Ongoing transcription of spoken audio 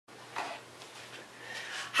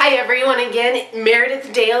Hi everyone, again,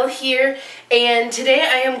 Meredith Dale here, and today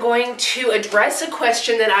I am going to address a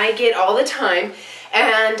question that I get all the time,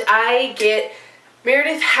 and I get,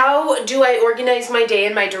 Meredith, how do I organize my day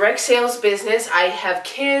in my direct sales business? I have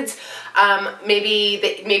kids,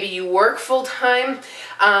 maybe you work full-time,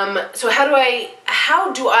 so how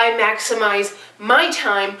do I maximize my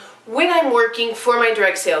time when I'm working for my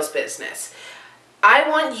direct sales business? I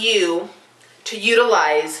want you to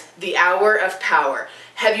utilize the hour of power.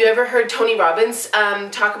 Have you ever heard Tony Robbins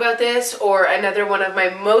talk about this? Or another one of my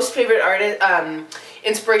most favorite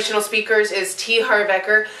inspirational speakers is T. Harv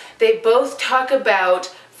Eker. They both talk about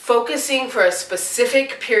focusing for a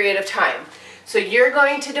specific period of time. So you're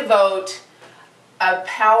going to devote a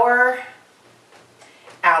power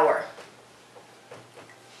hour.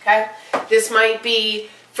 Okay? This might be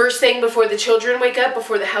first thing before the children wake up,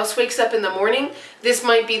 before the house wakes up in the morning. This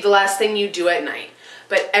might be the last thing you do at night.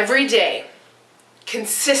 But every day,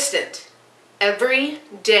 consistent, every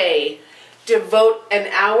day, devote an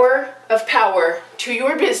hour of power to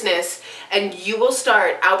your business and you will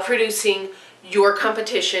start outproducing your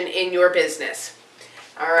competition in your business.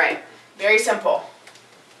 All right, very simple.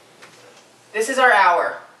 This is our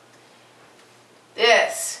hour.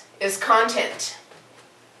 This is content.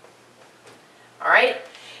 All right?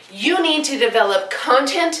 You need to develop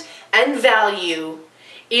content and value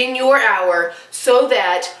in your hour so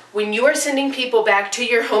that when you are sending people back to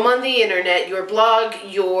your home on the internet, your blog,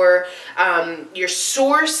 your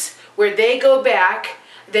source where they go back,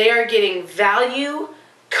 they are getting value,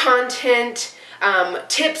 content,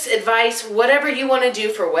 tips, advice, whatever you want to do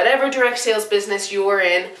for whatever direct sales business you are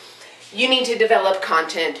in. You need to develop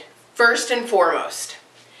content first and foremost.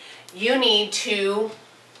 You need to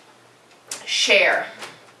share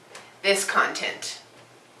this content.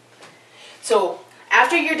 So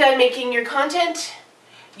after you're done making your content,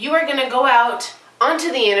 you are going to go out onto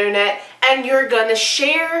the internet and you're going to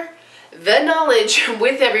share the knowledge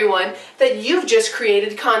with everyone that you've just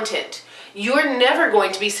created content. You're never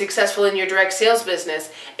going to be successful in your direct sales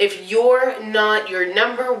business if you're not your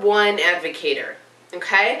number one advocator.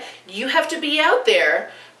 Okay? You have to be out there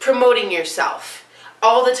promoting yourself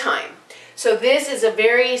all the time. So this is a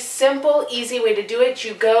very simple, easy way to do it.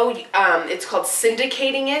 You go, it's called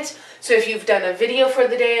syndicating it. So if you've done a video for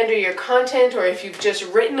the day under your content, or if you've just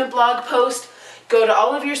written a blog post, go to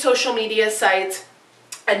all of your social media sites,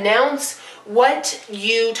 announce what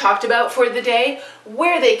you talked about for the day,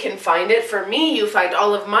 where they can find it. For me, you find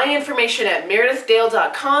all of my information at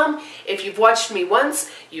meredithdale.com. If you've watched me once,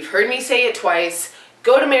 you've heard me say it twice,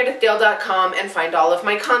 go to meredithdale.com and find all of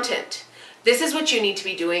my content. This is what you need to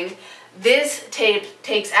be doing. This tape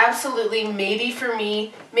takes absolutely, maybe for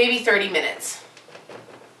me, maybe 30 minutes.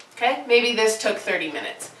 Okay? Maybe this took 30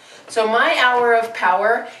 minutes. So my hour of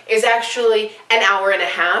power is actually an hour and a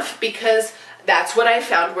half because that's what I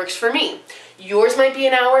found works for me. Yours might be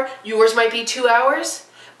an hour, yours might be 2 hours,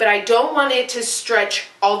 but I don't want it to stretch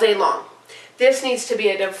all day long. This needs to be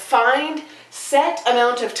a defined, set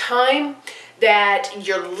amount of time that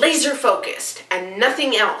you're laser focused and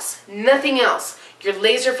nothing else, nothing else. You're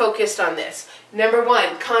laser focused on this. Number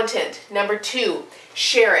one, content. Number two,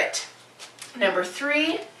 share it. Number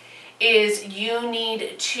three is you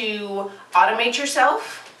need to automate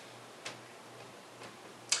yourself.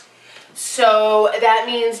 So that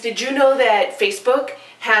means, did you know that Facebook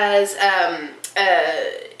has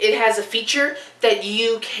it has a feature that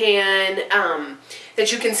you can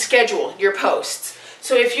schedule your posts.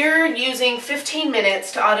 So if you're using 15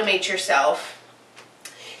 minutes to automate yourself,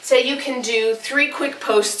 say you can do 3 quick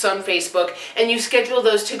posts on Facebook and you schedule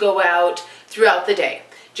those to go out throughout the day.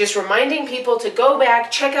 Just reminding people to go back,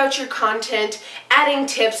 check out your content, adding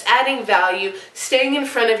tips, adding value, staying in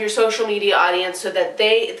front of your social media audience so that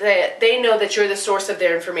they know that you're the source of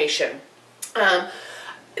their information.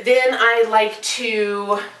 Then I like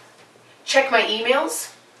to check my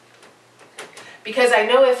emails because I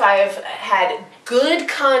know if I've had good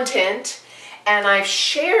content and I've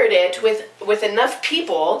shared it with enough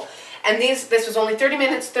people, and this was only 30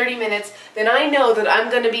 minutes, then I know that I'm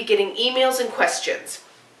going to be getting emails and questions.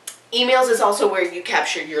 Emails is also where you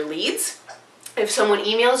capture your leads. If someone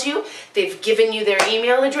emails you, they've given you their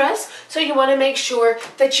email address, so you want to make sure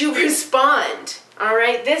that you respond. All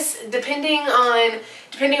right, this depending on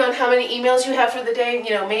how many emails you have for the day,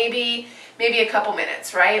 you know, maybe a couple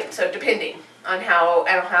minutes, right? So depending on how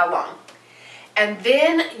long. And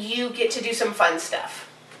then you get to do some fun stuff.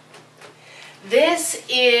 This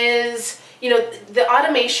is, you know, the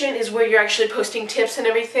automation is where you're actually posting tips and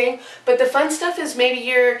everything, but the fun stuff is maybe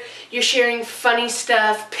you're sharing funny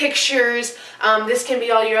stuff, pictures. This can be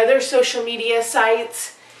all your other social media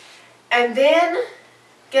sites. And then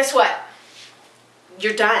guess what?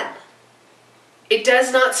 You're done. It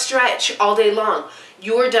does not stretch all day long.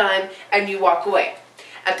 You're done and you walk away.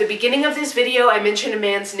 At the beginning of this video, I mentioned a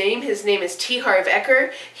man's name. His name is T. Harv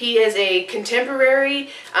Eker. He is a contemporary,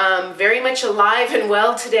 very much alive and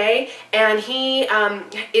well today, and he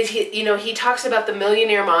talks about the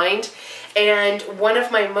millionaire mind. And one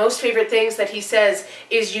of my most favorite things that he says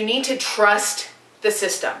is you need to trust the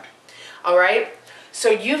system. All right? So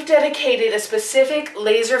you've dedicated a specific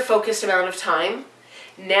laser-focused amount of time.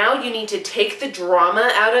 Now you need to take the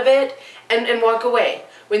drama out of it and walk away.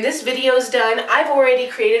 When this video is done, I've already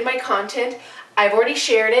created my content, I've already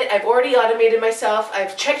shared it, I've already automated myself,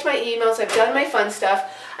 I've checked my emails, I've done my fun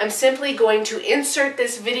stuff. I'm simply going to insert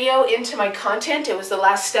this video into my content. It was the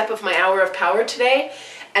last step of my hour of power today,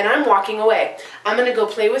 and I'm walking away. I'm gonna go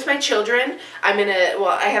play with my children. I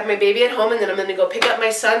have my baby at home, and then I'm gonna go pick up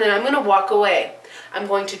my son, and I'm gonna walk away. I'm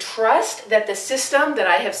going to trust that the system that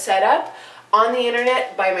I have set up on the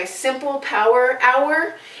internet by my simple power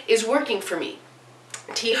hour is working for me.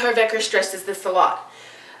 T. Harv Eker stresses this a lot.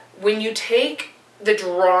 When you take the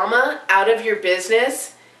drama out of your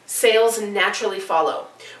business, sales naturally follow.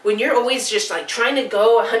 When you're always just like trying to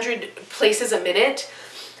go 100 places a minute,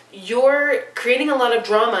 you're creating a lot of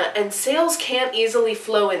drama and sales can't easily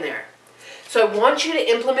flow in there. So I want you to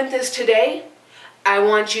implement this today. I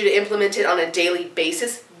want you to implement it on a daily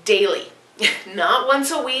basis, daily. Not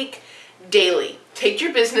once a week, daily. Take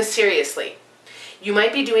your business seriously. You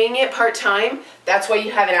might be doing it part-time, that's why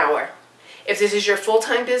you have an hour. If this is your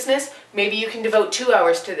full-time business, maybe you can devote 2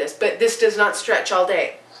 hours to this, but this does not stretch all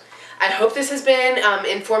day. I hope this has been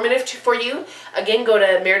informative for you. Again, go to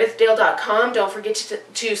meredithdale.com. Don't forget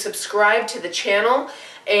to subscribe to the channel,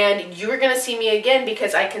 and you're going to see me again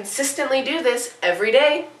because I consistently do this every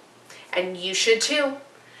day, and you should too.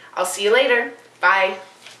 I'll see you later. Bye.